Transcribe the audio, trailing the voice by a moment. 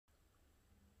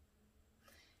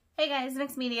Hey guys,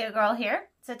 Mixed Media Girl here.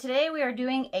 So today we are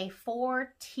doing a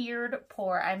 4-tiered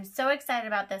pour. I'm so excited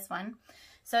about this one.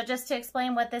 So just to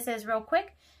explain what this is real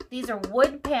quick, these are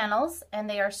wood panels and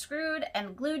they are screwed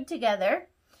and glued together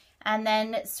and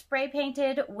then spray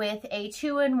painted with a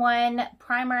 2-in-1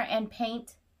 primer and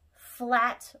paint,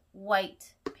 flat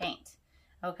white paint,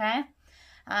 okay?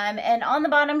 And on the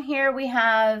bottom here we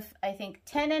have, I think,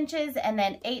 10 inches and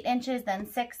then 8 inches, then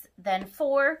 6, then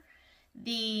 4.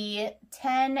 The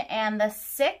 10 and the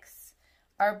 6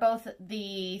 are both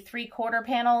the 3/4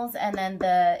 panels, and then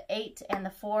the 8 and the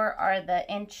 4 are the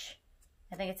inch,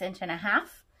 I think it's 1.5 inch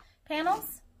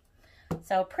panels.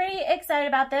 So pretty excited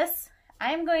about this.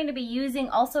 I'm going to be using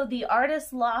also the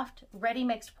Artist Loft Ready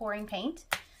Mixed Pouring Paint.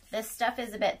 This stuff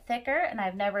is a bit thicker and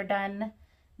I've never done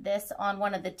this on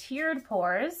one of the tiered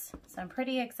pours, so I'm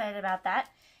pretty excited about that.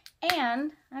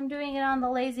 And I'm doing it on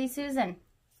the Lazy Susan.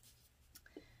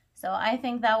 So I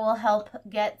think that will help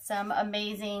get some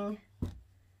amazing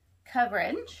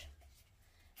coverage.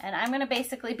 And I'm going to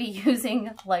basically be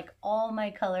using like all my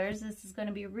colors. This is going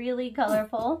to be really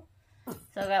colorful. So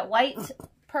I've got white,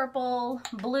 purple,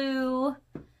 blue.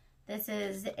 This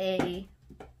is a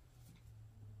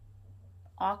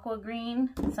aqua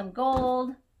green, some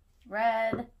gold,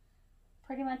 red,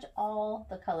 pretty much all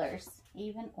the colors,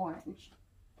 even orange.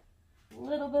 A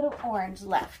little bit of orange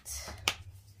left.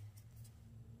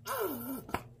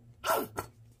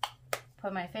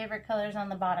 Put my favorite colors on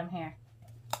the bottom here.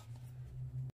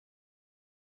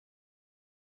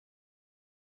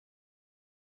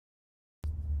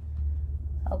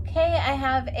 Okay, I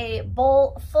have a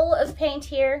bowl full of paint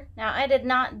here. Now, I did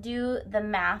not do the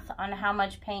math on how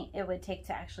much paint it would take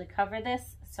to actually cover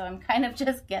this, so I'm kind of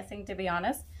just guessing, to be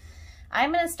honest.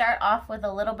 I'm going to start off with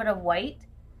a little bit of white,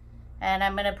 and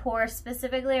I'm going to pour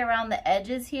specifically around the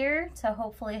edges here to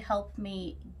hopefully help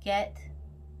me get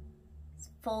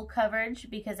full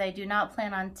coverage, because I do not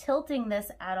plan on tilting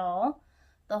this at all.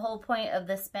 The whole point of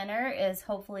the spinner is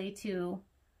hopefully to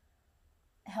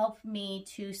help me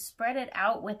to spread it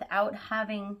out without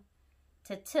having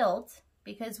to tilt,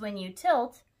 because when you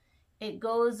tilt, it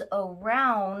goes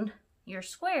around your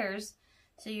squares,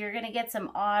 so you're going to get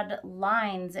some odd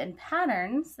lines and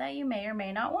patterns that you may or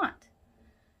may not want.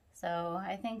 So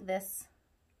I think this,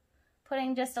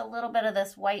 putting just a little bit of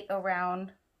this white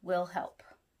around will help.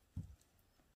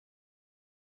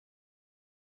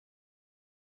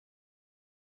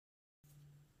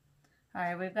 All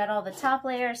right, we've got all the top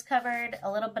layers covered,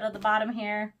 a little bit of the bottom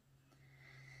here.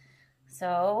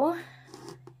 So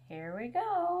here we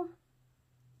go.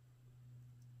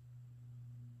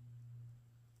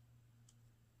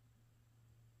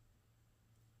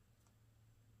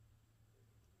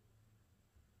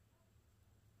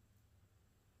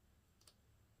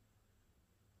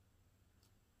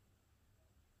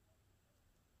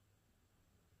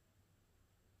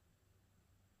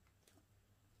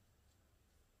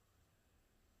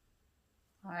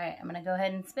 All right, I'm gonna go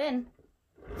ahead and spin.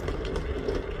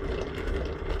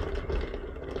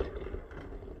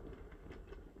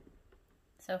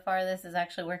 So far, this is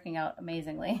actually working out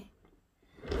amazingly.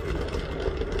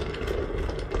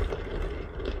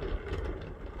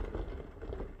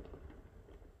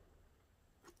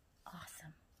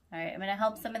 Awesome. All right, I'm gonna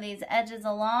help some of these edges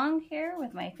along here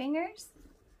with my fingers,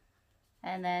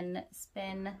 and then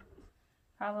spin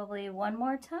probably one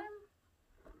more time.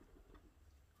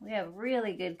 We have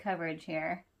really good coverage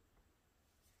here.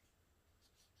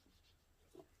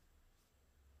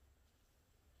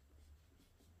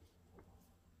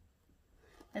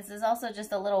 This is also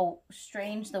just a little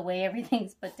strange the way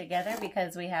everything's put together,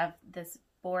 because we have this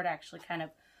board actually kind of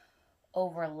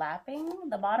overlapping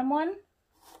the bottom one.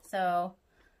 So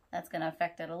that's going to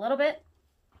affect it a little bit.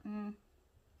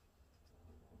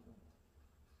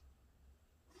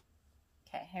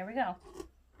 Okay, here we go.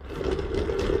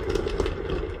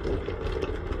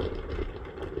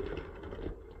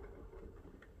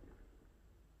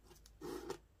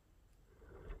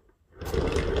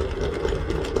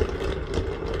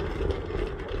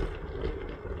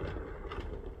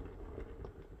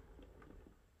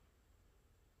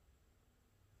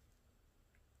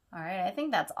 All right, I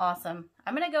think that's awesome.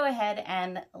 I'm gonna go ahead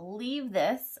and leave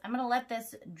this. I'm gonna let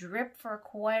this drip for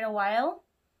quite a while,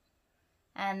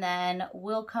 and then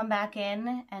we'll come back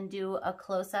in and do a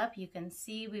close-up. You can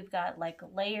see we've got like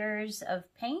layers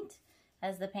of paint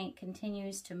as the paint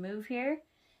continues to move here,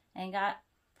 and got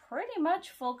pretty much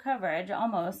full coverage,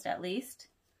 almost at least.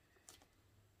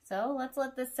 So let's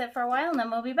let this sit for a while and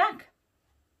then we'll be back.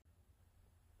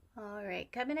 All right,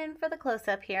 coming in for the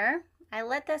close-up here. I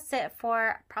let this sit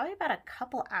for probably about a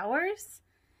couple hours,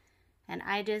 and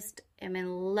I just am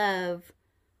in love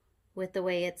with the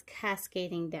way it's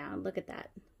cascading down. Look at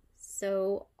that.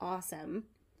 So awesome.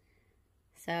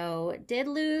 So did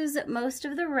lose most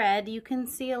of the red. You can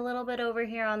see a little bit over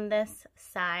here on this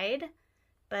side,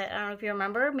 but I don't know if you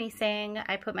remember me saying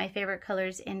I put my favorite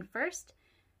colors in first.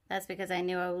 That's because I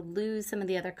knew I would lose some of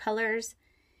the other colors.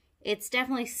 It's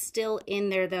definitely still in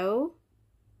there though.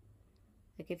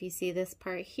 Like if you see this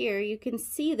part here, you can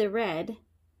see the red.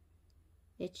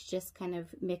 It's just kind of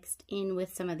mixed in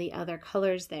with some of the other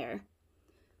colors there.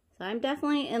 So I'm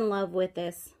definitely in love with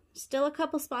this. Still a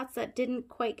couple spots that didn't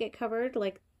quite get covered,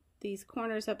 like these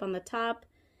corners up on the top.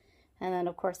 And then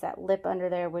of course that lip under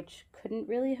there, which couldn't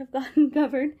really have gotten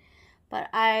covered. But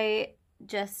I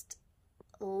just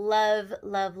love,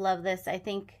 love, love this. I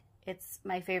think it's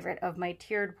my favorite of my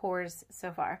tiered pours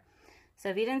so far. So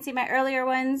if you didn't see my earlier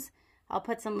ones, I'll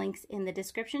put some links in the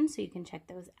description so you can check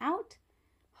those out.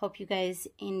 Hope you guys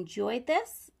enjoyed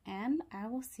this, and I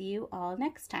will see you all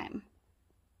next time.